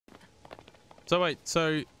So wait,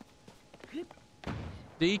 so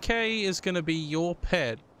DK is gonna be your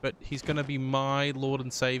pet, but he's gonna be my Lord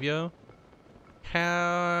and Savior.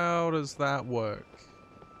 How does that work?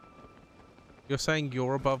 You're saying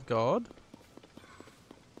you're above God?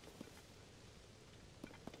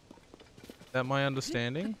 Is that my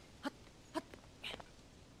understanding?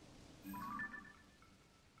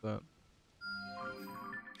 That.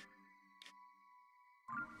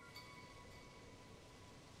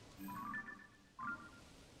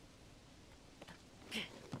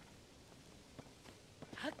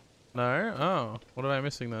 No? Oh, what am I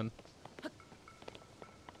missing then?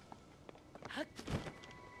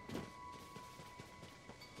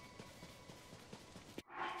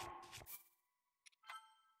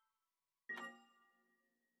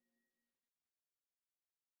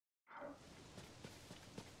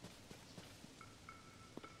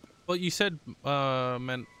 Well, you said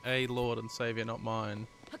meant a Lord and Savior, not mine.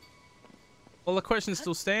 Well, the question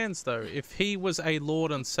still stands though. If he was a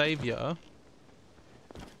Lord and Savior,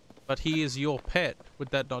 but he is your pet, would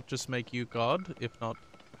that not just make you God, if not,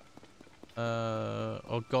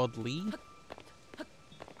 or godly?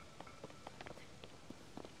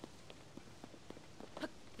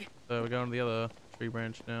 So we're going to the other tree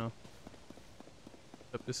branch now.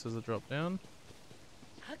 Yep, this is a drop down.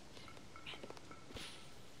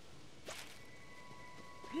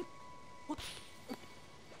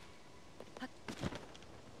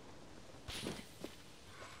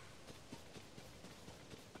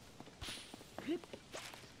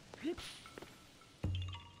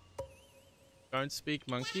 Don't speak,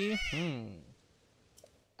 monkey.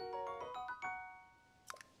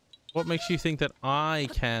 What makes you think that I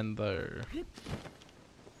can, though?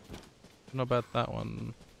 Not about that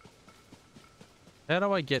one. How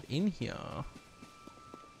do I get in here?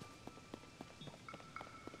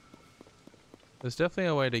 There's definitely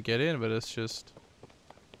a way to get in, but it's just...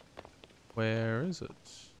 Where is it?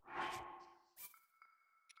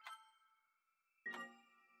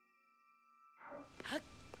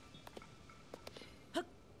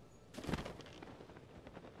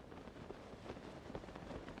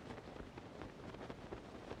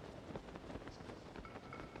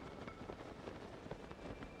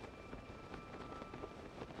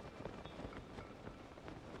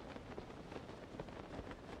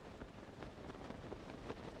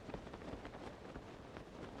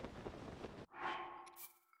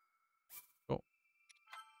 Oh.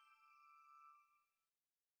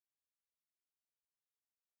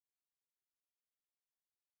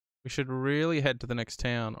 We should really head to the next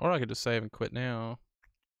town. Or I could just save and quit now.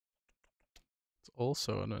 It's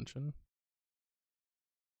also an mention.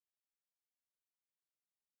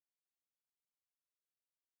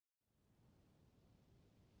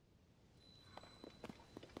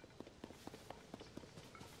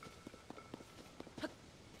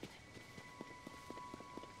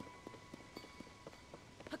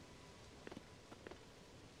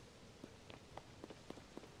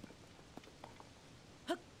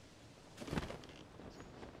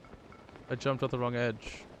 I jumped off the wrong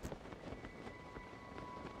edge.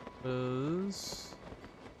 Oh,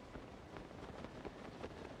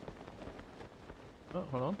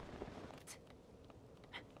 hold on.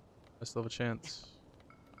 I still have a chance.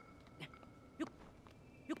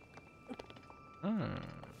 Oh.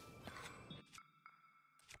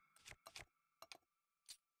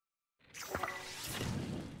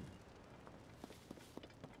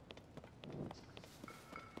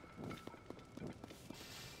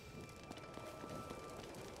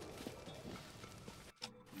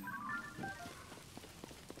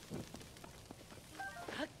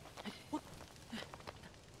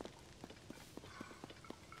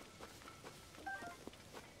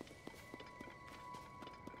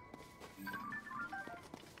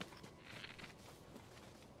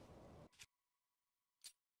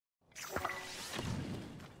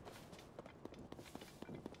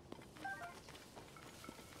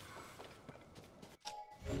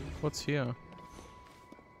 What's here?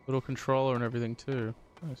 Little controller and everything too.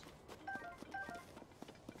 Nice.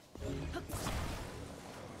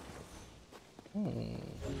 Oh.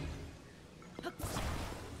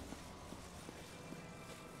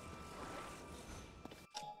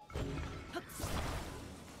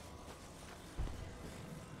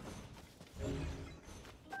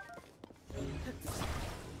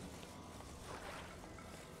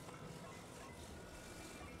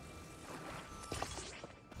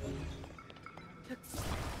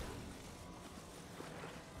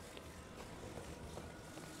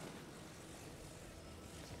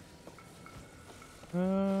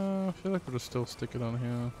 I feel like we'll just still stick it on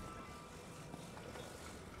here.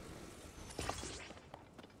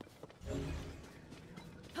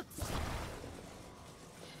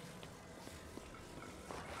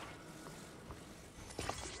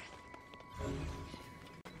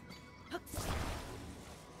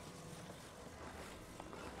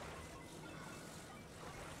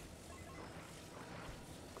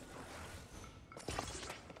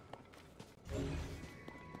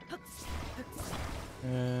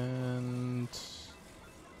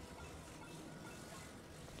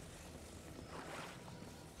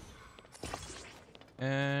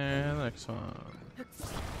 And the next one.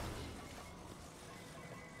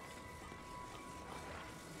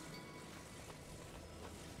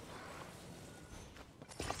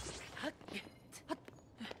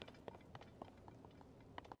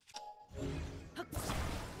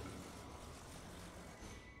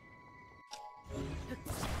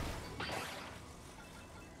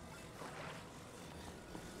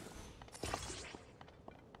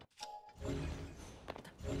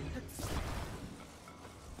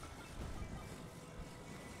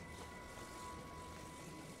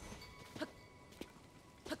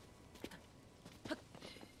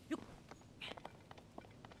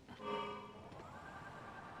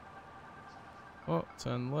 Oh,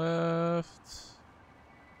 turn left.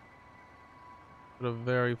 Got a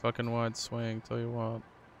very fucking wide swing, tell you what.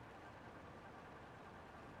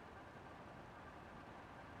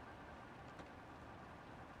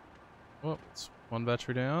 Oh, it's one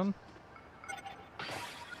battery down.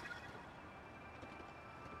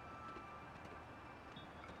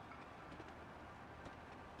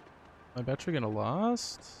 My battery gonna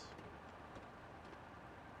last?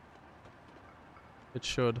 It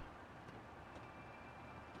should.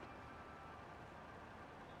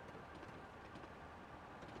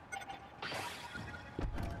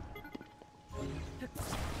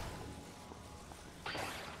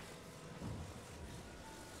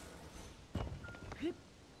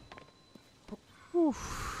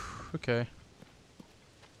 Oof. Okay.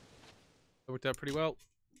 That worked out pretty well.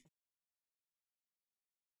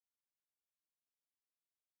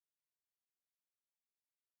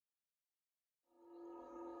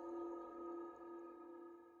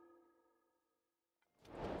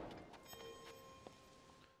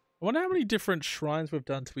 I wonder how many different shrines we've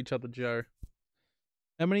done to each other, Joe.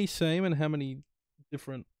 How many same and how many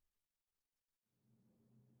different?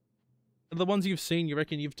 The ones you've seen, you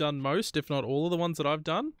reckon you've done most, if not all of the ones that I've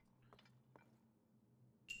done?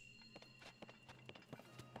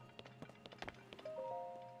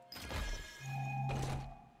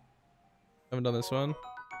 Haven't done this one.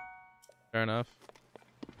 Fair enough.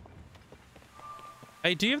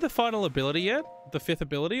 Hey, do you have the final ability yet? The 5th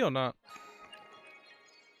ability or not?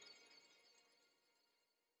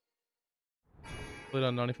 Put it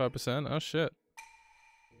on 95%. Oh shit.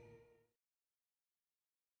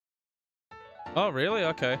 Oh really?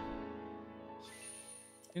 Okay.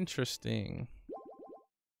 Interesting.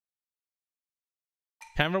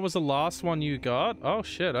 Camera was the last one you got? Oh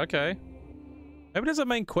shit, okay. Maybe there's a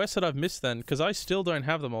main quest that I've missed then, because I still don't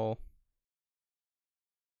have them all.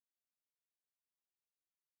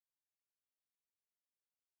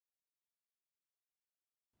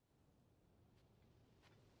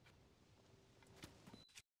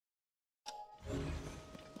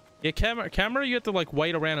 Yeah, camera, you have to like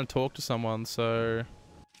wait around and talk to someone, so...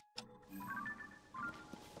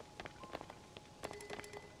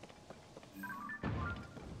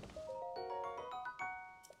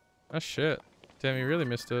 Oh shit. Damn, you really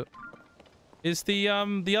missed it. Is the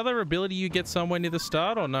other ability you get somewhere near the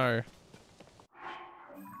start or no?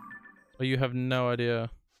 Or you have no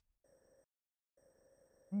idea?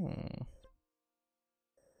 Hmm.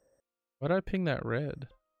 Why'd I ping that red?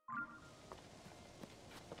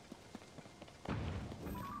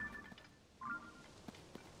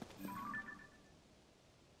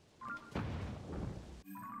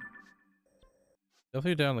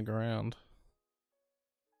 Definitely down the ground.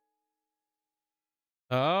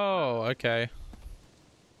 Oh, okay.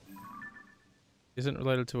 Isn't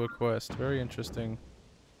related to a quest. Very interesting.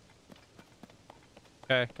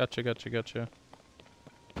 Okay, gotcha.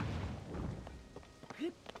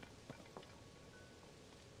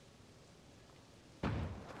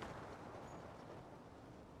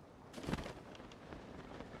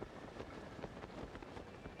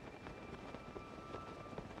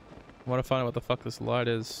 I want to find out what the fuck this light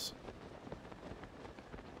is.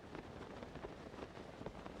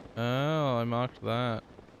 Oh, I marked that.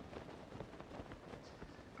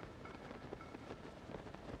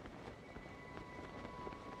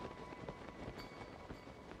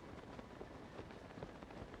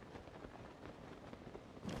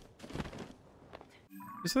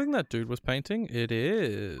 Is the thing that dude was painting? It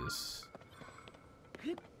is.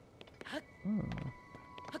 Hmm.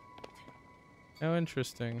 How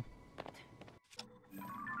interesting.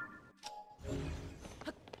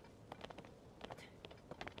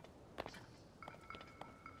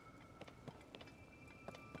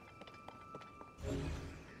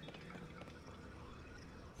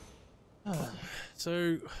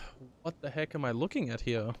 So, what the heck am I looking at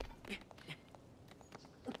here?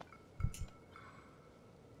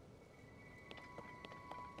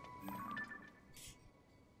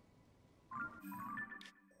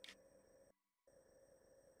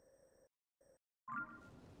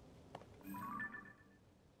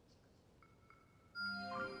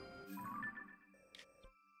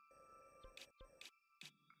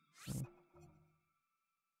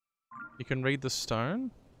 You can read the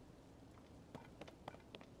stone?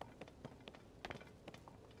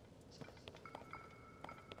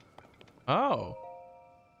 Oh.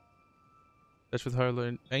 That's with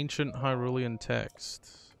ancient Hyrulean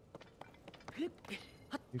text. You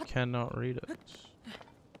cannot read it.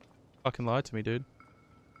 Fucking lied to me, dude.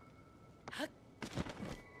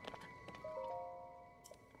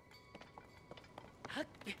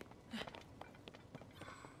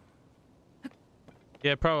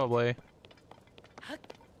 Yeah, probably.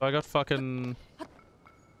 I got fucking... I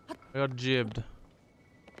got jibbed.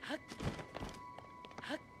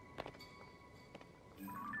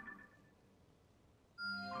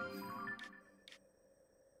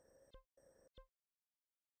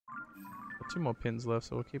 Got 2 more pins left,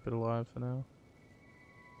 so we'll keep it alive for now.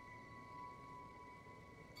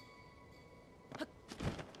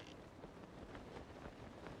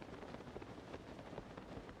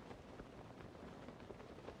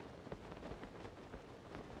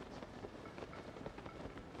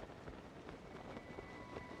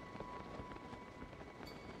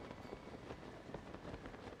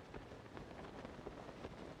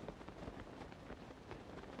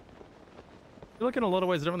 I feel like in a lot of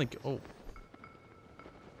ways I don't really... Oh.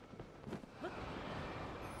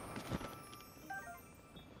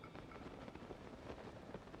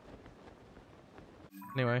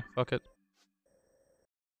 Anyway, fuck it.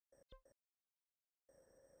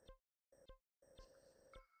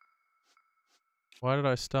 Why did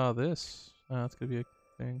I star this? Ah, that's gonna be a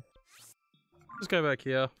thing. Just go back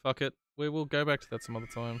here. Fuck it. We will go back to that some other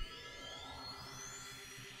time.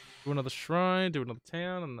 Do another shrine, do another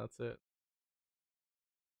town, and that's it.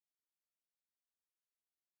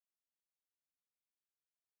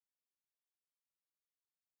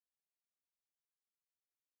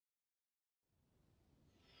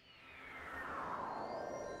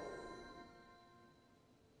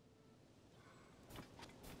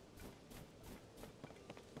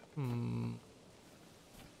 Hmm.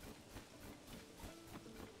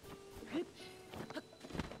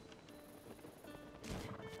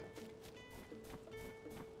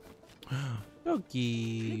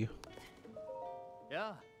 Doggy.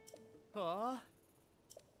 Yeah. Oh.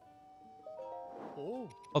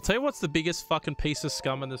 I'll tell you what's the biggest fucking piece of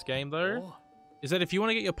scum in this game, though. Oh. Is that if you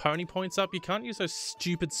want to get your pony points up, you can't use those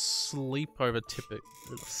stupid sleepover ticket,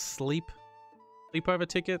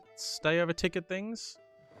 stay over ticket things.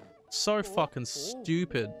 So fucking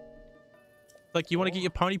stupid. Like, you want to get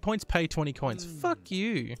your pony points, pay 20 coins. Fuck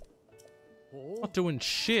you. Not doing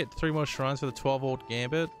shit. 3 more shrines for the 12 orb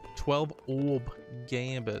gambit. 12 orb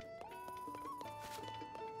gambit.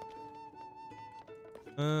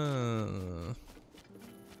 You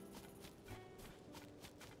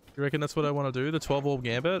reckon that's what I want to do? The 12 orb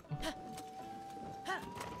gambit?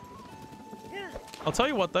 I'll tell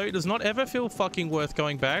you what though, it does not ever feel fucking worth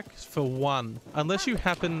going back for one. Unless you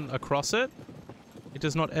happen across it, it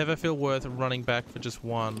does not ever feel worth running back for just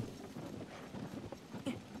one.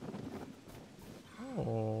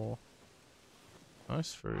 Oh.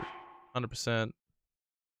 Nice fruit. 100%.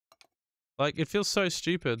 Like, it feels so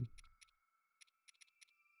stupid.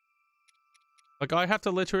 Like, I have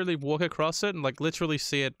to literally walk across it and, like, literally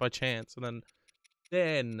see it by chance. And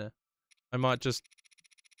then I might just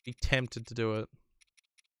be tempted to do it.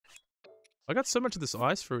 I got so much of this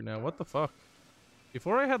ice fruit now. What the fuck?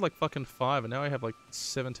 Before I had, like, fucking 5, and now I have, like,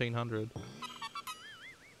 1,700.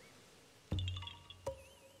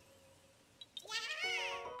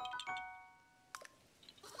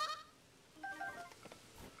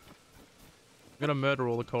 I'm gonna murder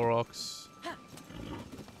all the Koroks.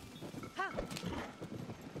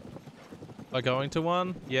 By going to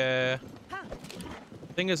one? Yeah.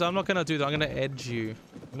 Thing is, I'm not gonna do that. I'm gonna edge you.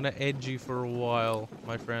 I'm gonna edge you for a while,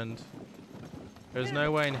 my friend. There's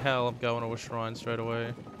no way in hell I'm going to a shrine straight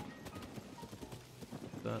away.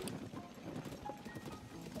 That.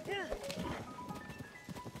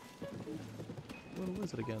 What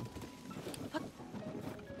is it again?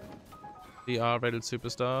 The R-rated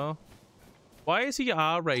superstar. Why is he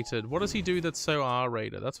R-rated? What does he do that's so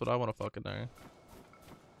R-rated? That's what I want to fucking know.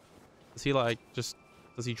 Is he like just...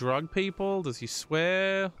 Does he drug people? Does he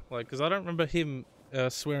swear? Like, because I don't remember him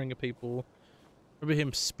swearing at people. I remember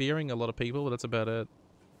him spearing a lot of people, but that's about it.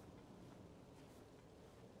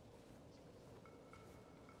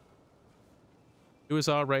 Who is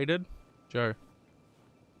R-rated? Joe.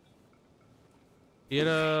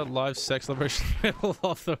 Theater, live sex celebration, middle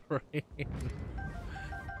of the ring.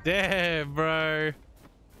 Damn, bro.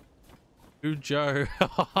 Who Joe?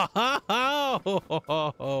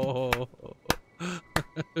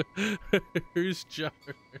 Who's Joe?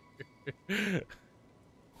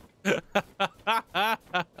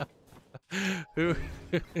 Who?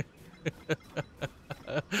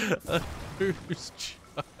 Who's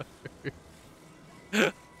Joe?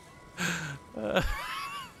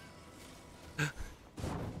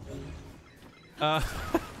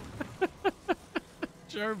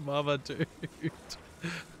 Joe mama, dude.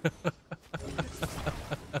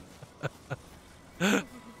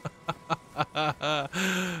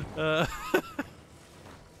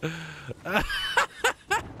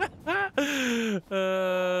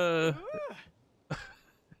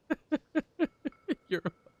 You're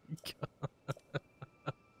a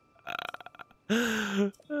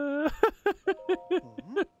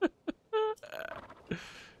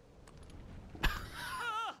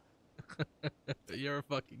You're a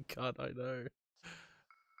fucking cunt, I know.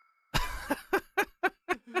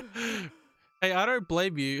 Hey, I don't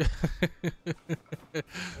blame you.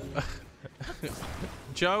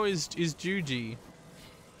 Joe is Juji.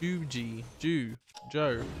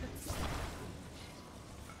 Joe.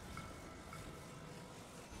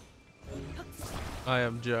 I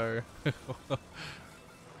am Joe.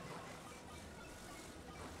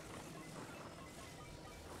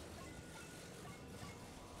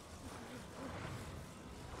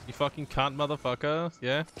 You fucking cunt, motherfucker.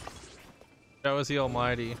 Yeah? Joe is the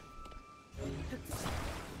almighty.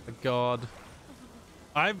 The god.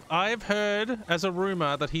 I've heard as a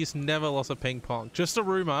rumor that he's never lost a ping pong. Just a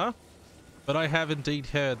rumor, but I have indeed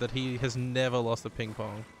heard that he has never lost a ping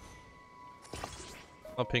pong.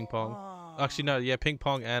 Not ping pong. Actually, no. Yeah, ping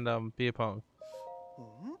pong and beer pong.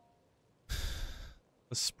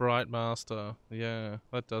 The Sprite Master. Yeah,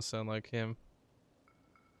 that does sound like him.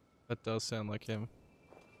 That does sound like him.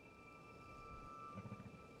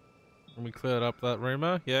 Can we clear up that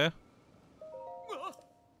rumor? Yeah.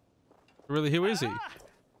 Really, who is he?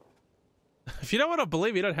 If you don't want to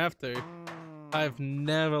believe, you don't have to. I've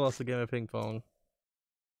never lost a game of ping pong.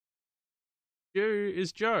 Joe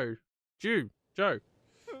is Joe. Joe.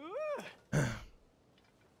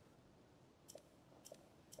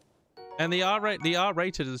 And the R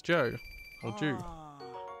rated is Joe. Or Jew.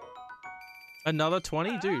 Another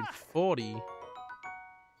 20? Dude, 40.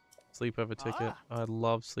 Sleepover ticket. I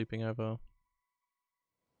love sleeping over.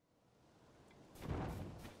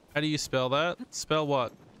 How do you spell that? Spell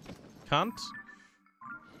what? Cunt?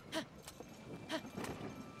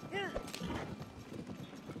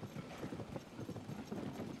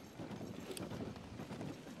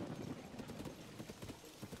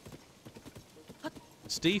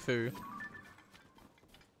 Steefu.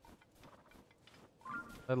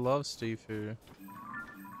 I love Steefu.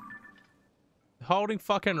 Holding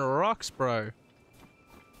fucking rocks, bro.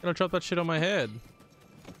 Gonna drop that shit on my head.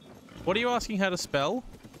 What are you asking how to spell?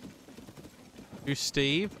 Who's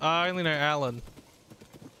Steve? I only know Alan.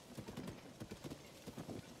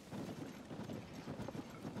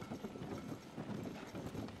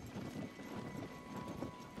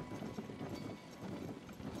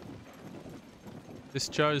 This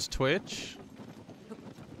Joe's Twitch.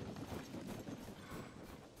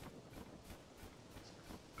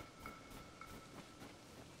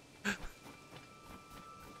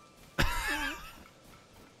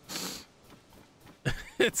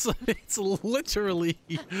 It's literally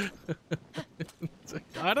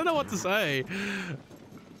I don't know what to say.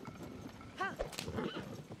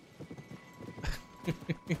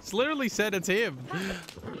 It's literally said it's him.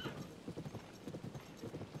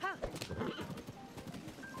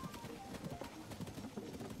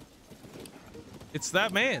 It's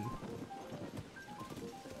that man.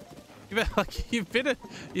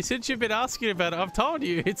 Since you've been asking about it, I've told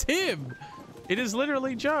you, it's him. It is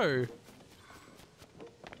literally Joe.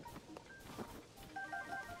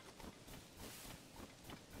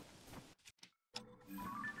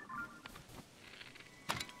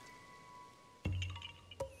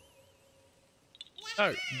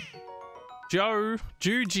 Oh, Joe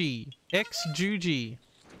Juji, ex-Juji.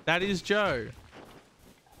 That is Joe.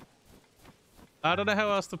 I don't know how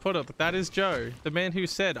else to put it, but that is Joe. The man who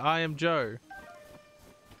said, I am Joe.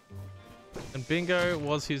 And Bingo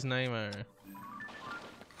was his name-o.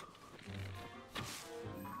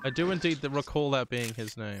 I do indeed recall that being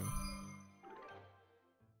his name.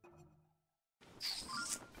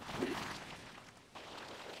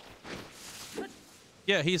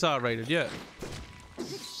 Yeah, he's R-rated, yeah.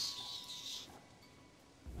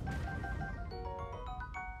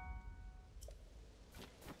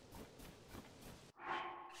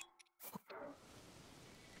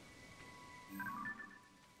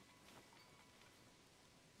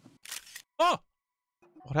 Oh!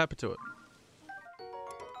 What happened to it?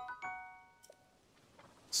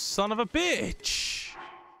 Son of a bitch!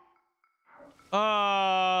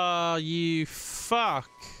 Ah, you fuck.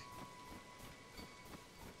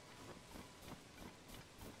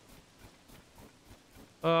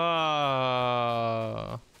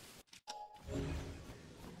 Ah.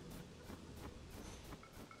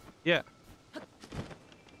 Yeah.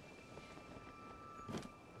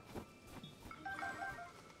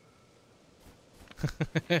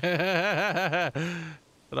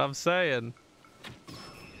 What I'm saying.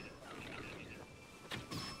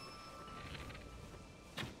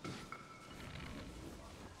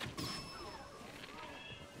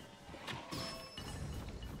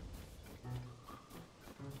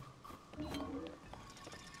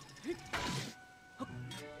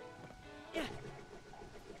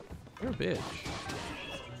 You're a bitch.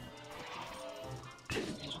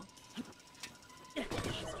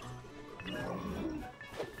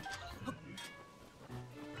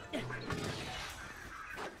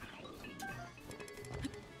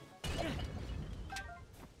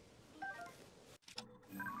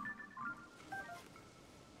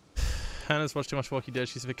 Hannah's watched too much Walking Dead.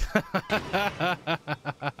 She's a big.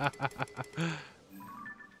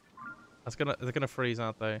 They're gonna freeze,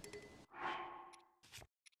 aren't they?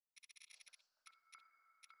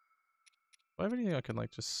 Do I have anything I can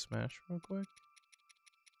like just smash real quick?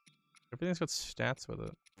 Everything's got stats with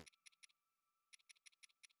it.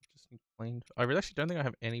 Just need plain. I really actually don't think I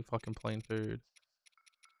have any fucking plain food.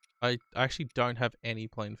 I actually don't have any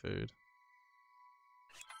plain food.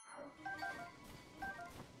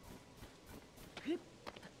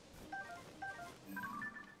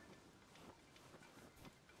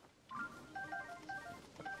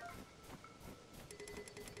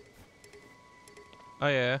 Oh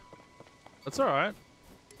yeah, that's all right.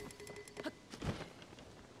 You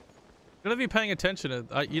gotta be paying attention.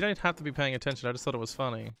 You don't have to be paying attention. I just thought it was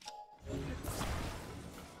funny.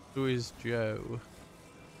 Who is Joe?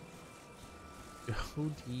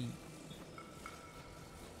 Jody.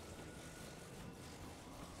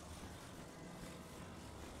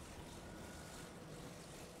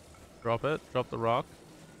 Drop it. Drop the rock.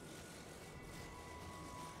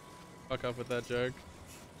 Fuck up with that joke.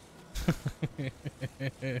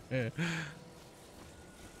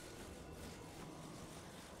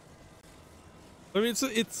 I mean,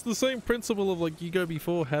 it's the same principle of like, you go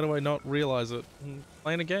before, how do I not realize it?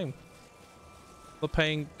 Playing a game. Not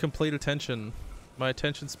paying complete attention. My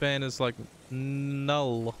attention span is like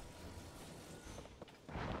null.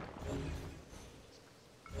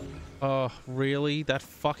 Oh, really? That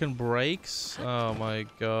fucking breaks? Oh my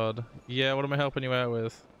god. Yeah, what am I helping you out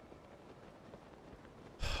with?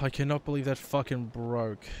 I cannot believe that fucking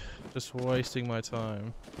broke. Just wasting my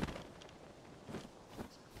time.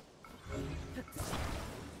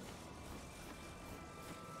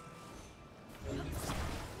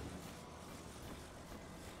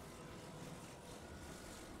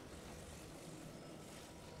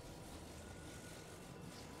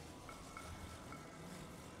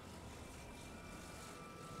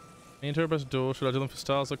 Enter a door. Should I do them for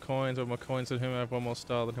stars or coins? Or more coins than him? I have one more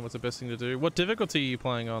star than him. What's the best thing to do? What difficulty are you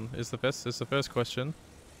playing on? Is the first question.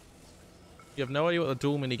 You have no idea what the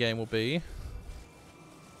duel minigame will be.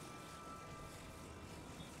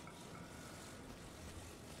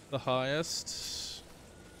 The highest.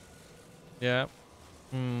 Yeah.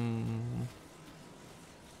 I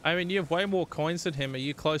mean, you have way more coins than him. Are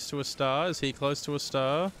you close to a star? Is he close to a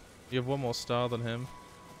star? You have one more star than him.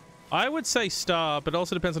 I would say star, but it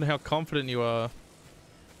also depends on how confident you are.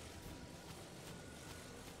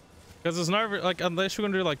 Because there's no, like, unless you're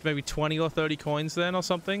going to do like maybe 20 or 30 coins then or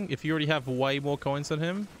something, if you already have way more coins than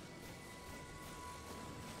him.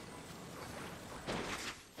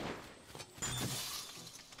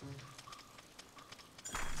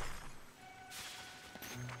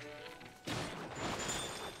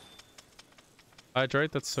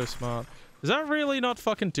 Hydrate, that's so smart. Does that really not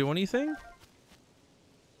fucking do anything?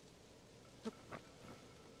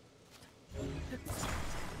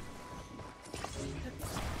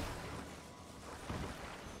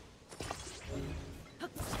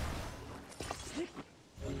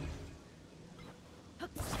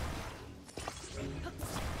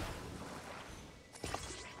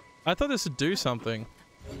 I thought this would do something.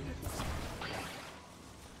 I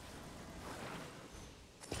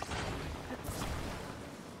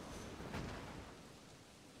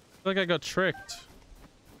feel like I got tricked.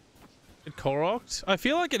 It Koroked? I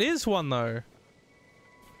feel like it is one though.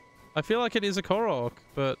 I feel like it is a Korok,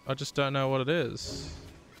 but I just don't know what it is.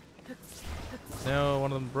 Now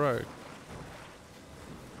one of them broke.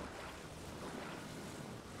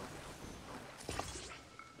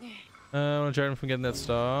 I want to Jared from getting that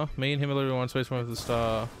star. Me and him are literally one space one with the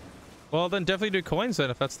star. Well, then definitely do coins then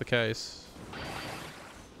if that's the case.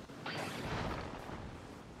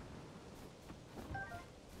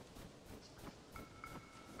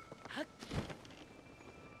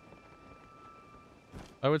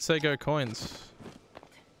 I would say go coins.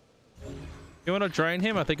 You want to drain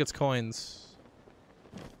him? I think it's coins.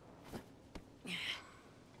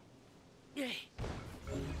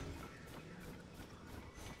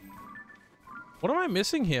 What am I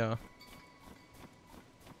missing here?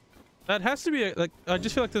 That has to be a, like, I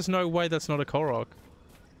just feel like there's no way that's not a Korok.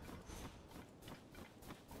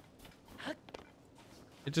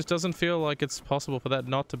 It just doesn't feel like it's possible for that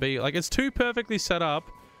not to be, like, it's too perfectly set up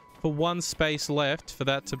for one space left for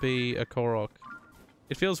that to be a Korok.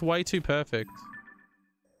 It feels way too perfect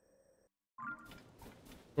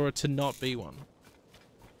for it to not be one.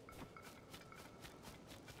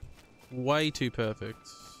 Way too perfect.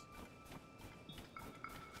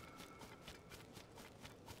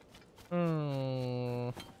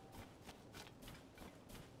 Oh.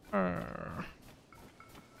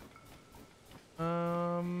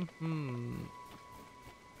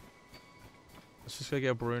 Let's just go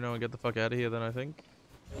get Bruno and get the fuck out of here then, I think.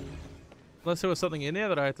 Unless there was something in there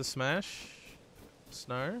that I had to smash.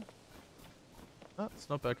 Snow. Oh, it's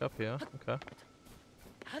not back up here. Okay.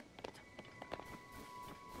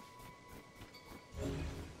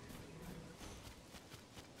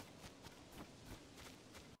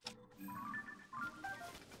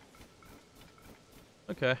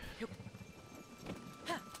 Okay.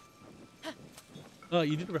 Oh,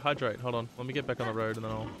 you did rehydrate. Hold on. Let me get back on the road and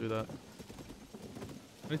then I'll do that.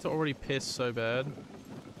 I need to already piss so bad.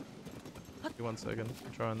 Give me 1 second.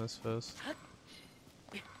 I'm trying this first.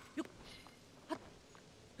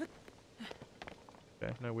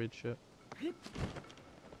 Okay, no weird shit.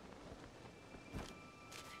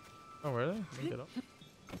 Oh, really? Let me get up.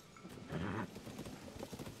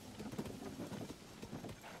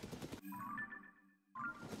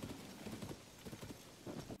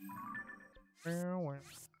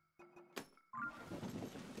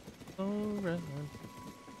 Alright.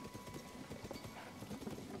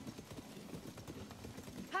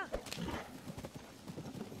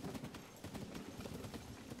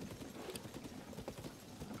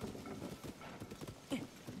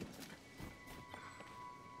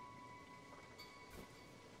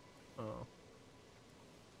 Oh.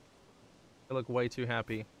 I look way too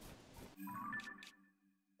happy.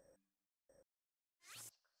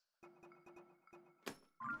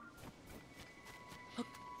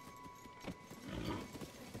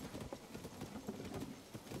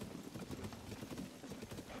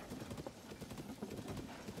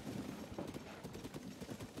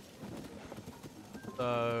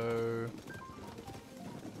 So...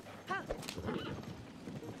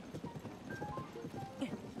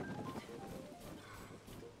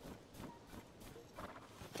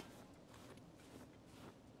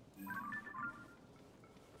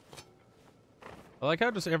 I like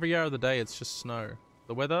how just every hour of the day it's just snow.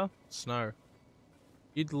 The weather, snow.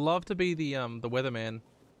 You'd love to be the weatherman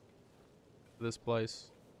for this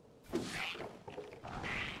place.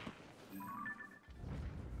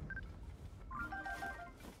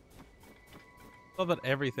 Love that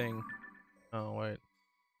everything. Oh wait,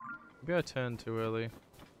 maybe I turned too early.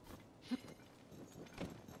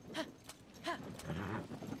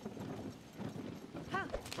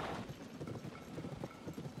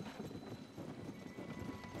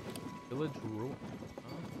 Village rule.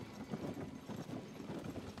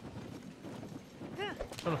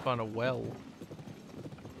 I'm trying to find a well.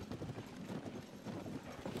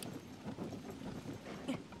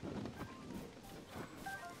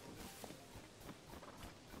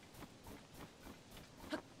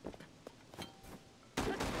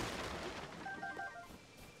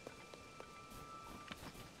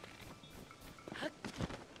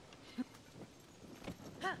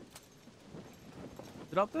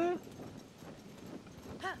 Is it up there?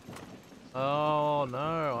 Oh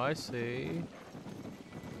no, I see.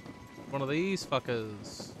 One of these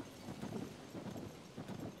fuckers.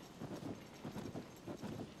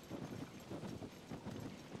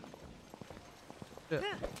 Yeah.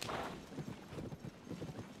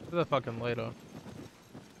 Do that fucking later.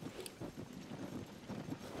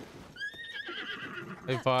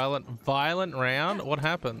 A violent round? What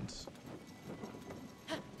happened?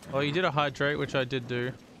 Oh, you did a hydrate, which I did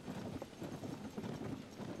do.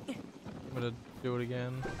 I'm gonna do it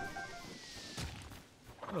again.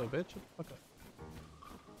 Oh, bitch. Fuck up.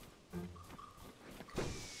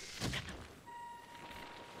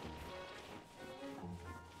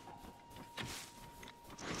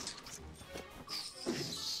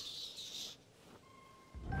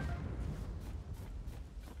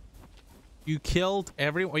 You killed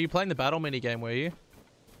everyone. Were you playing the battle minigame, were you?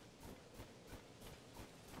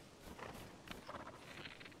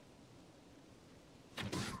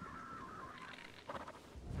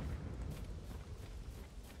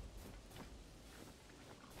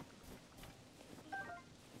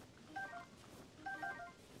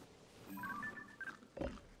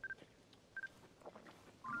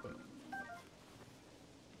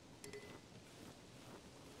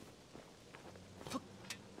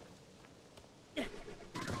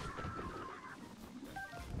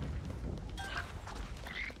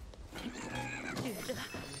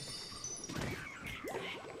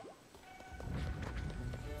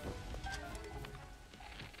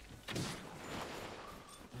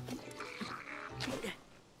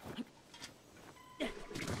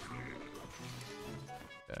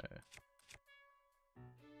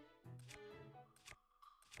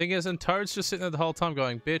 Thing is, and Toad's just sitting there the whole time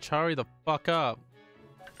going, bitch, hurry the fuck up.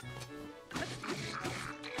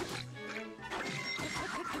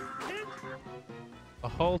 The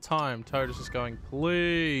whole time, Toad is just going,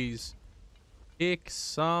 please, pick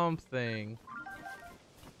something.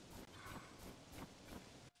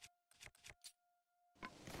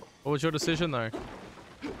 What was your decision, though?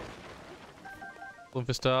 Looking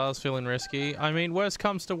for stars, feeling risky. I mean, worst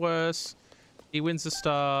comes to worst, he wins a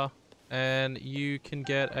star, and you can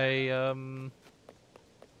get a,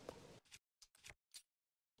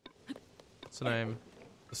 what's the name?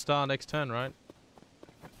 The star next turn, right?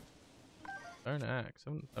 Stone axe. I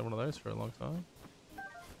haven't had one of those for a long time.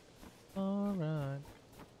 Alright.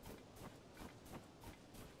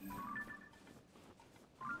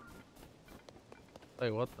 Tell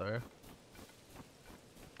you what, though.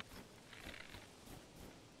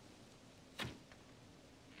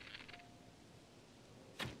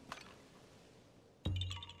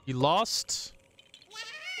 You lost?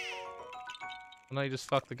 And now you just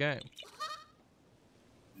fucked the game.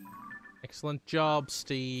 Excellent job,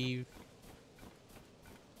 Steve.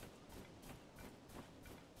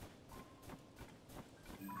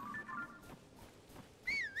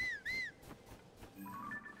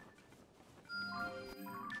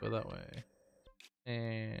 Go that way.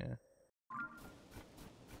 And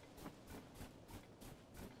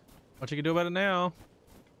what you can do about it now?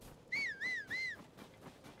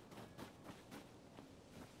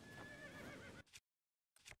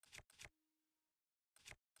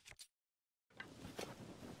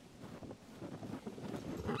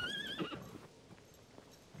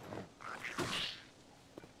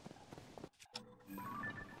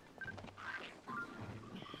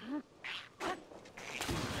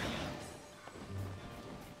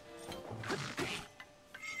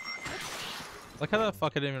 Like, how the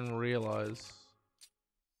fuck I didn't even realize.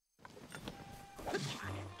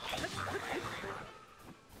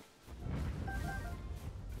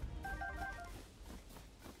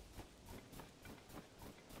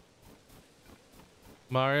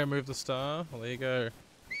 Mario, move the star. Well, there you go.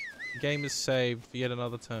 The game is saved for yet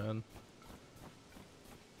another turn.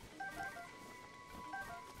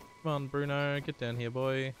 Come on, Bruno. Get down here,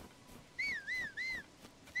 boy.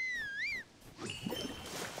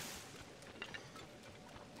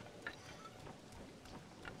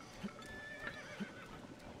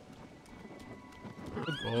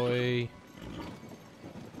 Good boy.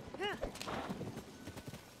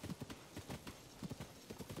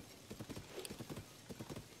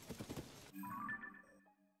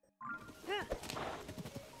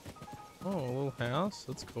 Oh, a little house.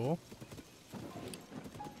 That's cool.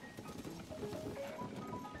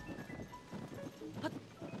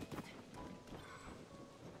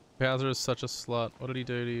 Bowser is such a slut. What did he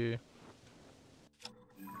do to you?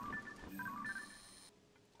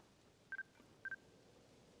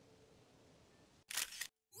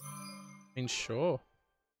 I mean, sure.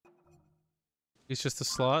 He's just a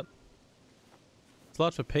slut.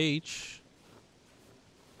 Slut for Peach.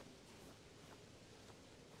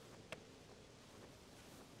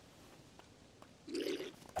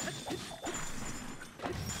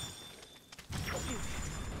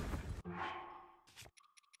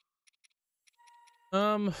 I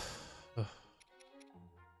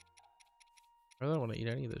don't want to eat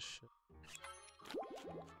any of this shit.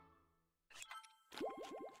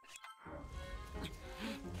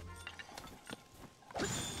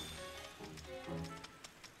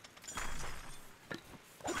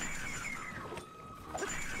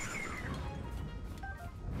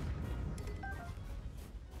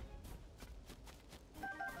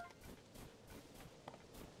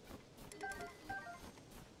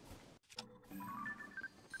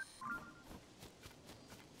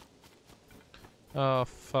 Oh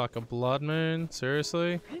fuck, a blood moon?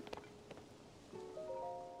 Seriously?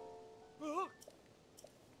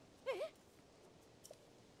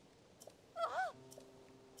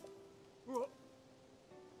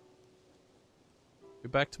 Be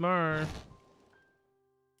back tomorrow.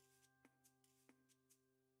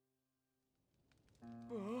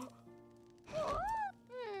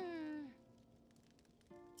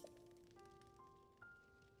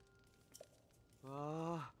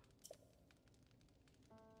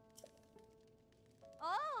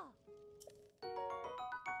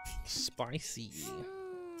 Spicy.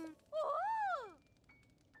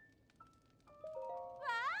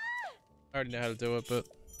 I already know how to do it, but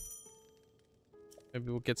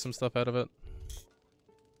maybe we'll get some stuff out of it.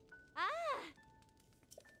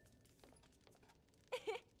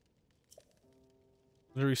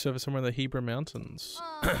 To resurface somewhere in the Hebra Mountains.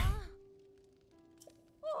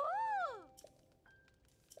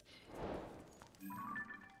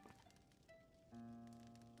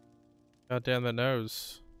 God damn that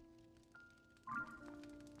nose.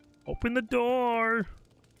 Open the door!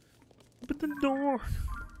 Open the door!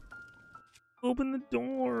 Open the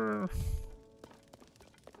door!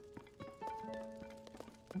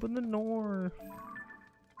 Open the door!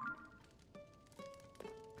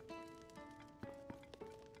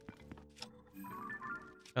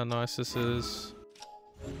 How nice this is.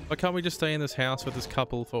 Why can't we just stay in this house with this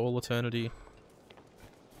couple for all eternity?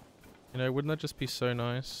 You know, wouldn't that just be so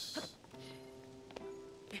nice?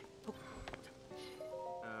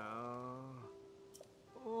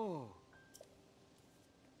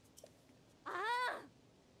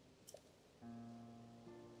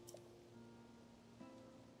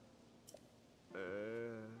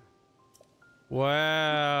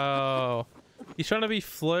 Wow. He's trying to be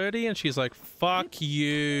flirty and she's like, fuck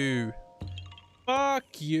you.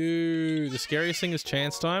 Fuck you. The scariest thing is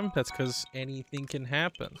chance time. That's because anything can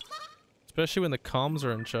happen. Especially when the comms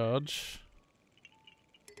are in charge.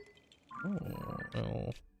 Oh,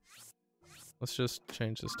 well. Let's just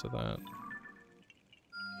change this to that.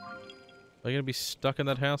 Are you gonna be stuck in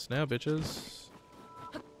that house now, bitches?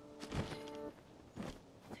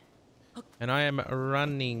 And I am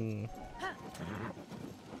running.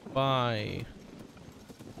 Bye.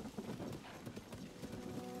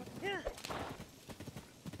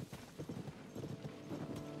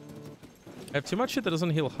 I have too much shit that doesn't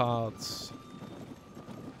heal hearts.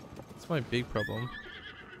 That's my big problem.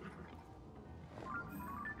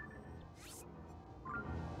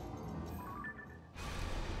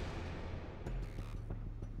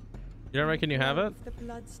 You don't reckon you have it? I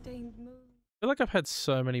feel like I've had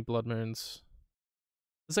so many blood moons.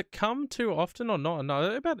 Does it come too often or not?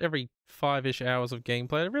 No, about every 5-ish hours of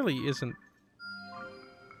gameplay. It really isn't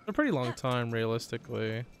a pretty long time,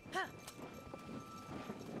 realistically.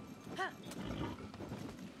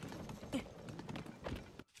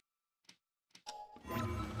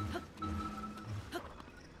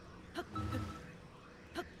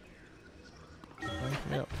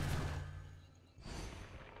 Yep.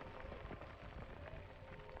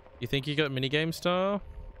 You think you got minigame star?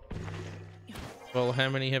 Well, how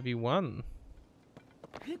many have you won?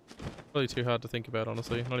 Probably too hard to think about,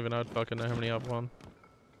 honestly. Not even I'd fucking know how many I've won.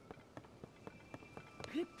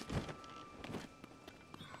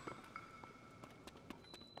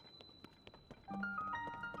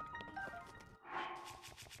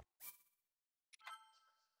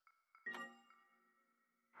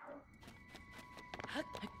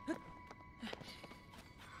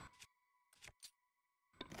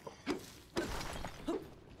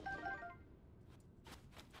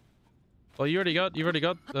 Well, you already got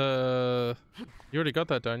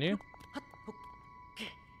that, don't you?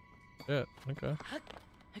 Yeah, okay.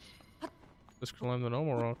 Just climb the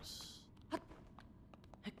normal rocks. To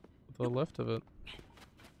the left of it.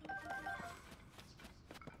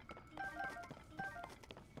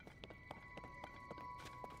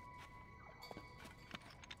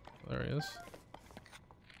 There he is.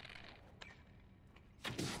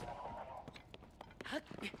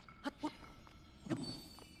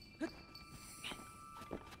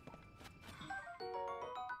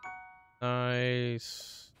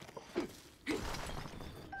 Nice.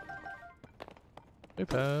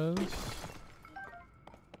 Pass.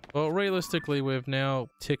 Well, realistically, we've now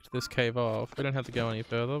ticked this cave off. We don't have to go any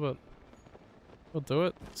further, but we'll do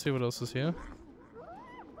it. See what else is here.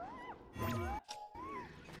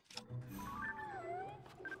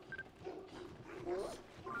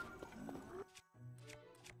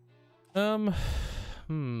 I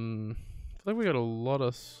think we got a lot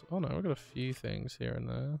of... Oh no, we got a few things here and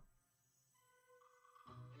there.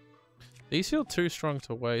 These feel too strong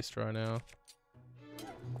to waste right now.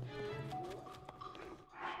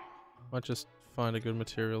 Might just find a good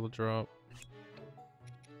material to drop.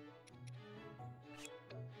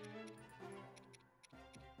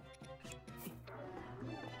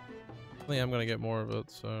 I think I'm gonna get more of it,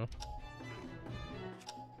 so...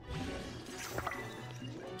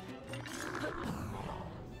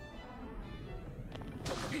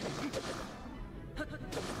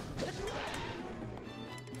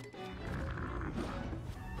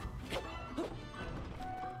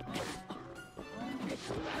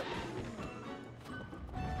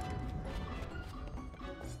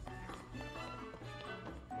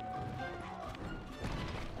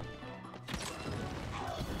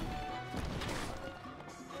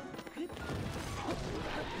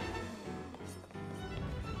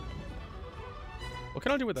 What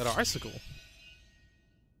can I do with that icicle?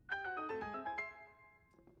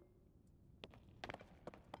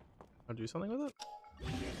 I'll do something with it?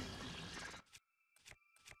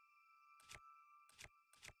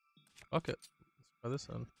 Fuck it. Let's try this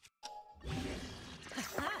then.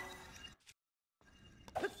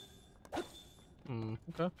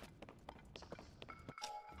 Okay.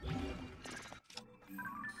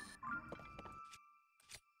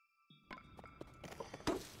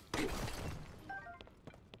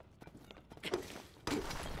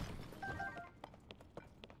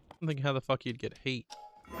 I'm thinking how the fuck you'd get heat.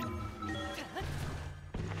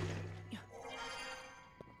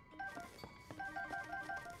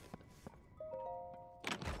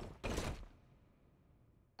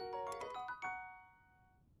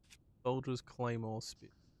 Soldier's Claymore Spear.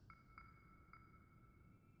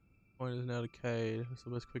 Point is now decayed. It's the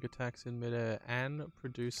best quick attacks in midair and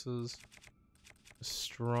produces a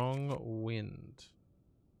strong wind.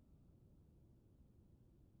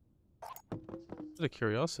 Out of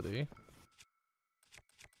curiosity.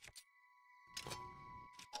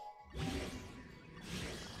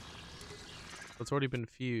 It's already been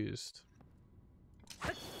fused.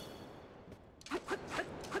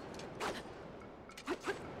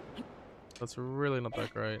 That's really not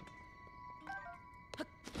that great.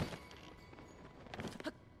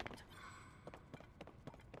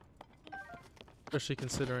 Especially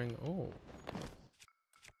considering, oh.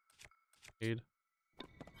 Need.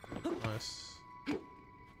 Nice.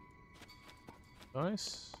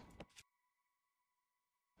 Nice.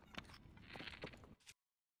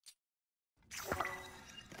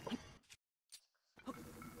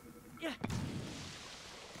 Yeah.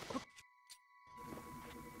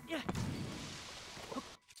 Yeah.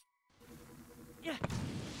 Yeah.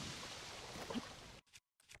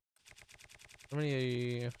 How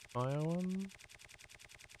many fire one?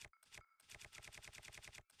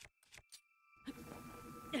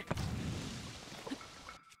 Yeah.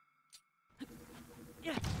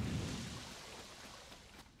 Yeah.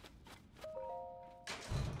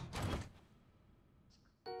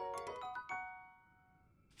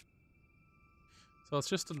 So it's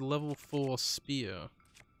just a level 4 spear.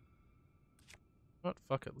 What?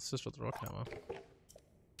 Fuck it. Let's just drop the rock hammer.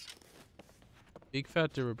 Big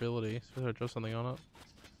fat durability. Suppose I drop something on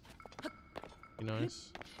it. Be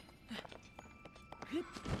nice.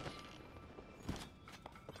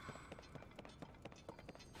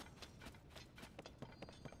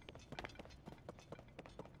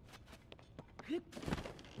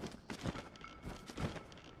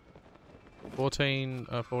 Fourteen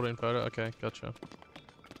photo. Okay, gotcha.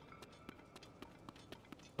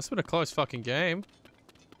 That's been a close fucking game.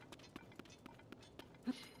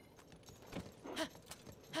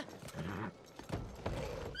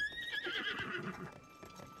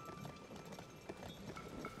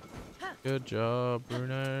 Good job,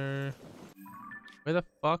 Bruno. Where the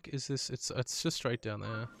fuck is this? It's just straight down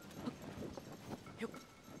there.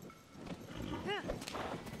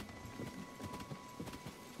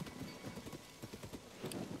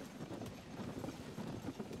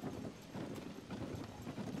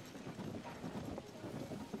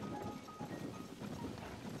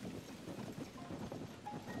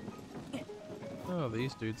 Oh,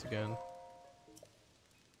 these dudes again.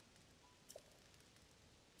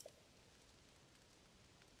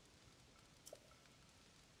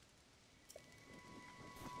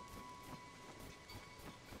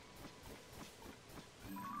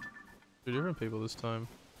 Two different people this time.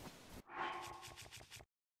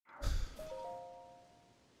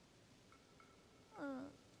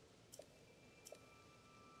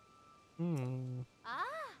 Oh,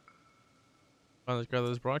 let's grab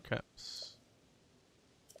those bright caps.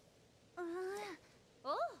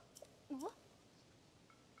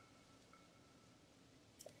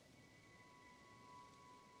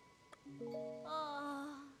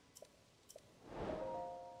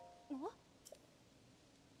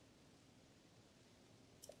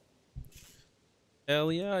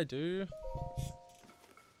 Hell yeah, I do.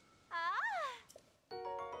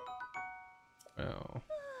 Wow.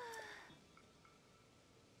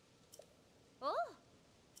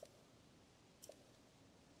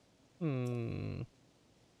 Hmm.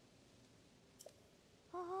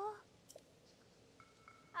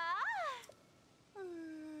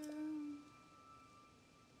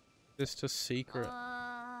 This just secret.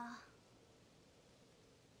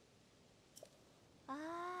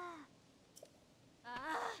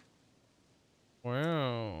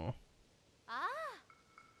 Wow.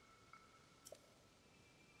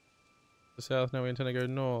 To south, now we intend to go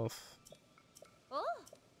north.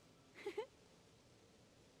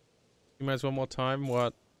 You might as well one more time.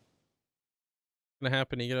 What? What's gonna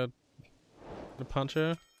happen? You gonna punch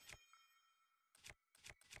her?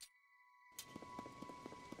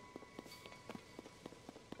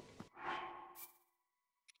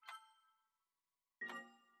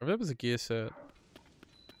 If that was a gear set.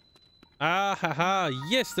 Ah, haha.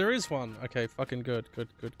 Yes, there is one. Okay, fucking good. Good.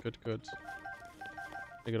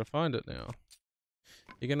 You gotta find it now.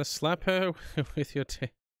 You're gonna slap her with your tail.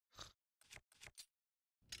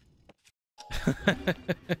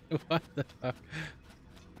 What the fuck?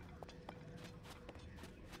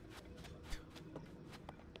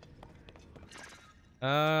 Can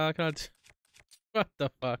I what the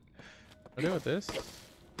fuck? What do I do with this?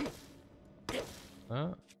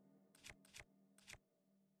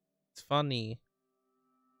 It's funny.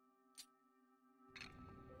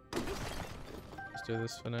 Let's do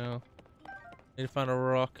this for now. Need to find a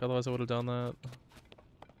rock, otherwise I would have done that.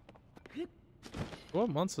 What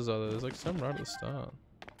monsters are there? There's like some right at the start.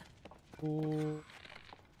 Ooh.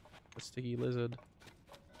 A sticky lizard.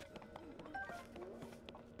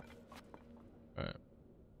 Alright.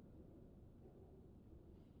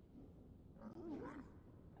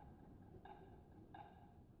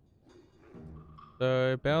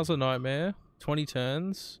 So, Bowser Nightmare. 20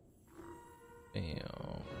 turns.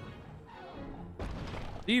 Damn.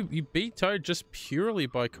 You beat Toad just purely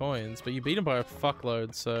by coins, but you beat him by a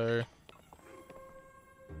fuckload, so...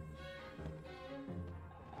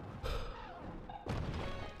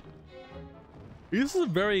 This is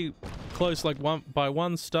very close, like by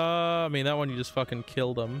 1 star. I mean, that one you just fucking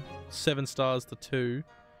killed them. 7 stars to 2.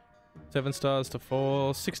 7 stars to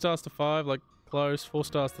 4. 6 stars to 5, like close. 4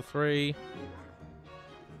 stars to 3.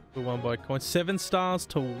 1 by coin. 7 stars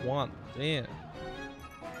to 1. Damn.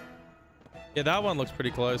 Yeah, that one looks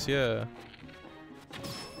pretty close, yeah.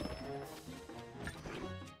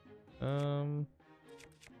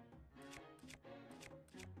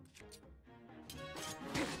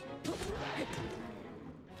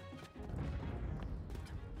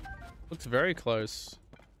 Looks very close.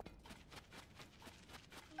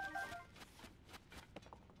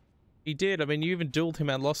 He did. I mean, you even dueled him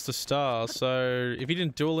and lost a star, so if you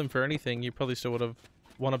didn't duel him for anything, you probably still would have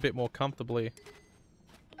won a bit more comfortably.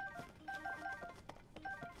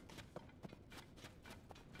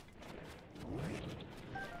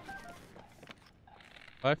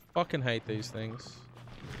 I fucking hate these things.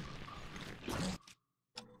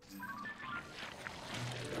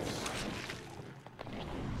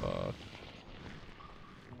 Fuck.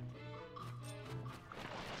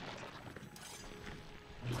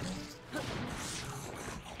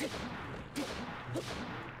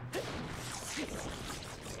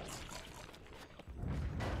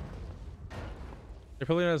 There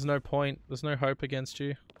probably has no point. There's no hope against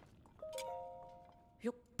you.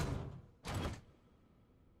 Yep.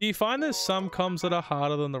 Do you find there's some comms that are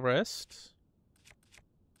harder than the rest?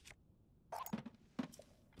 I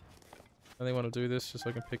think I want to do this just so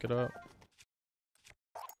I can pick it up.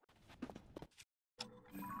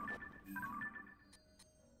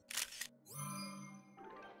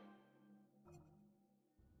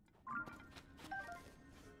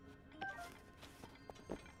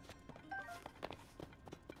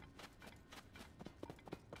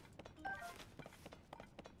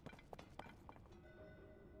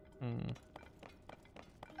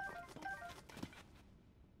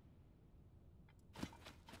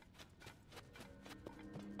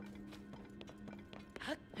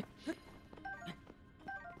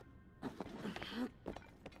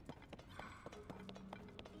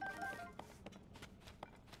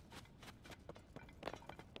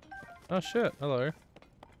 Oh shit, hello.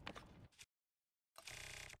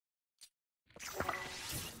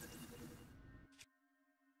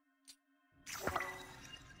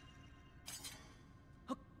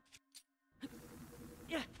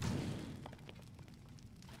 Yeah.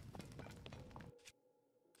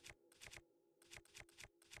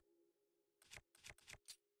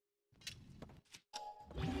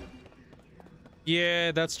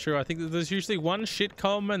 Yeah, that's true. I think that there's usually one shit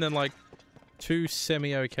comm and then like 2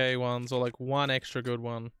 semi-okay ones, or like 1 extra good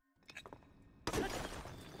one. I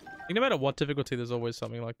think no matter what difficulty, there's always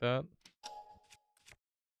something like that.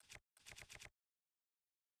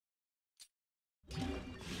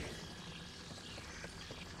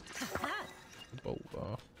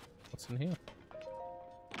 Boulder. What's in here?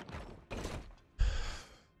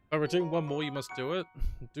 Oh, we're doing one more, you must do it.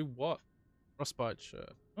 Do what? Frostbite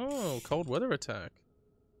shirt. Oh, cold weather attack.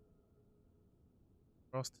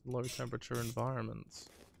 Frost in low temperature environments.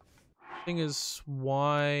 Thing is,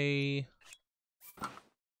 why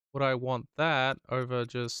would I want that over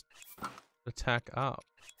just attack up?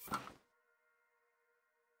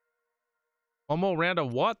 One more round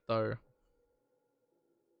of what though?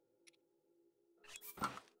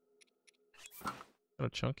 Kind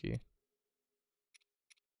of chunky.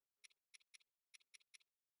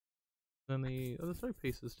 Then there's no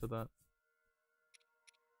pieces to that.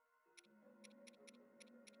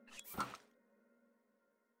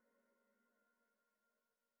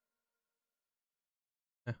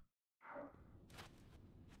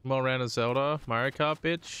 More round of Zelda. Mario Kart,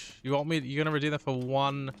 bitch. You want me? You're gonna redeem that for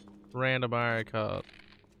one round of Mario Kart.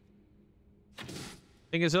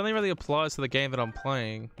 Thing is, it only really applies to the game that I'm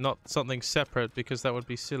playing, not something separate, because that would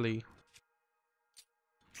be silly.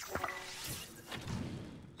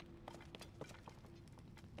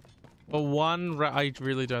 For one I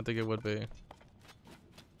really don't think it would be.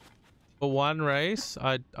 For one race,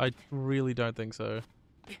 I really don't think so.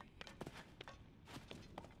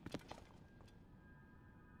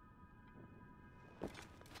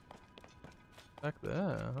 Back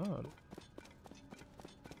there, huh?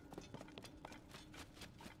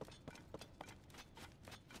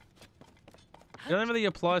 It only really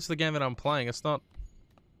applies to the game that I'm playing. It's not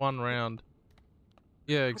one round.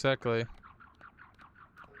 Yeah, exactly.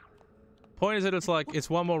 Point is that it's like, it's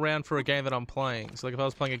one more round for a game that I'm playing. So like if I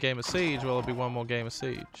was playing a game of Siege, well, it'd be one more game of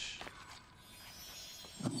Siege.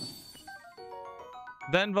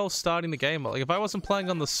 That involves starting the game. Like if I wasn't playing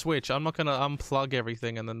on the Switch, I'm not gonna unplug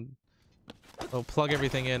everything and then I'll plug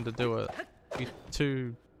everything in to do it. It'd be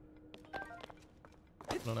too,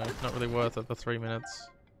 I don't know, not really worth it for 3 minutes.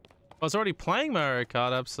 I was already playing Mario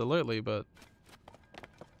Kart, absolutely, but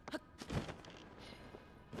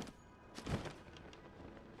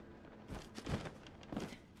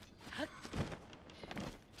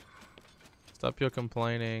stop your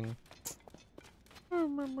complaining.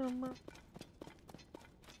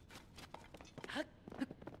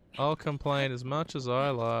 I'll complain as much as I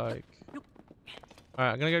like.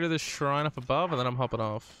 Alright, I'm gonna go to this shrine up above and then I'm hopping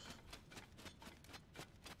off.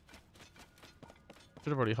 Should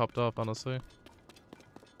have already hopped off, honestly.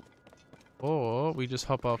 Or we just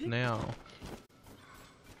hop off now.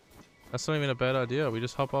 That's not even a bad idea. We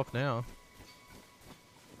just hop off now.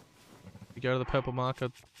 We go to the purple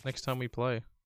market next time we play.